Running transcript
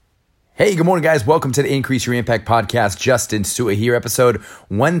Hey, good morning, guys. Welcome to the Increase Your Impact podcast. Justin Sua here, episode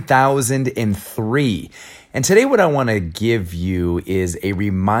 1003. And today what I want to give you is a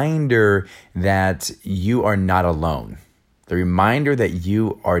reminder that you are not alone. The reminder that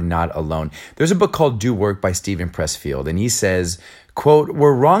you are not alone. There's a book called Do Work by Stephen Pressfield, and he says, quote,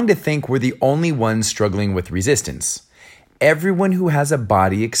 "We're wrong to think we're the only ones struggling with resistance. Everyone who has a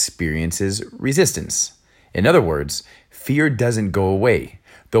body experiences resistance. In other words, fear doesn't go away.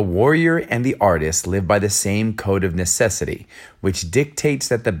 The warrior and the artist live by the same code of necessity, which dictates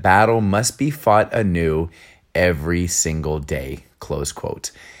that the battle must be fought anew every single day," close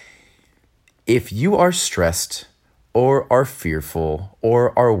quote. If you are stressed or are fearful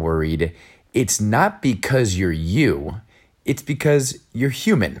or are worried, it's not because you're you, it's because you're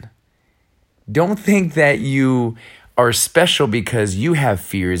human. Don't think that you are special because you have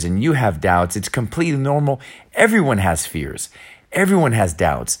fears and you have doubts. It's completely normal. Everyone has fears. Everyone has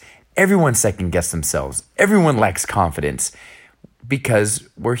doubts. Everyone second-guesses themselves. Everyone lacks confidence because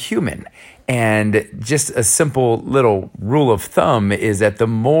we're human. And just a simple little rule of thumb is that the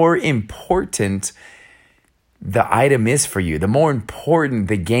more important the item is for you, the more important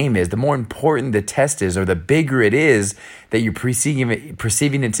the game is, the more important the test is, or the bigger it is that you're perceiving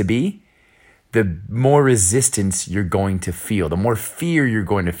it to be, the more resistance you're going to feel, the more fear you're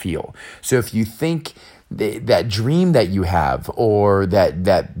going to feel. So if you think that dream that you have, or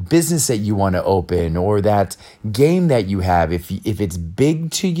that business that you want to open, or that game that you have, if it's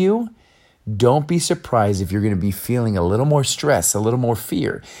big to you, don't be surprised if you're going to be feeling a little more stress, a little more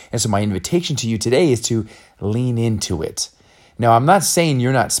fear. And so my invitation to you today is to lean into it. Now, I'm not saying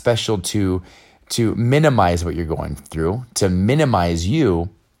you're not special to minimize what you're going through, to minimize you.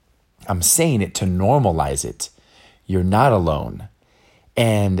 I'm saying it to normalize it. You're not alone.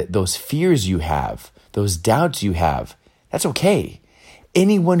 And those fears you have, those doubts you have, that's okay.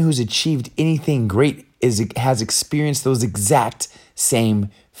 Anyone who's achieved anything great has experienced those exact same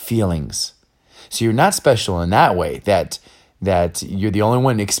feelings. So you're not special in that way, that you're the only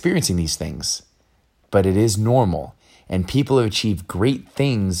one experiencing these things. But it is normal. And people have achieved great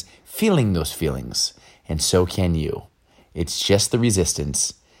things feeling those feelings. And so can you. It's just the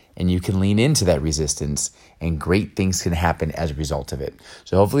resistance. And you can lean into that resistance, and great things can happen as a result of it.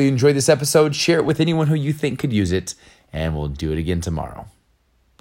 So hopefully you enjoyed this episode. Share it with anyone who you think could use it, and we'll do it again tomorrow.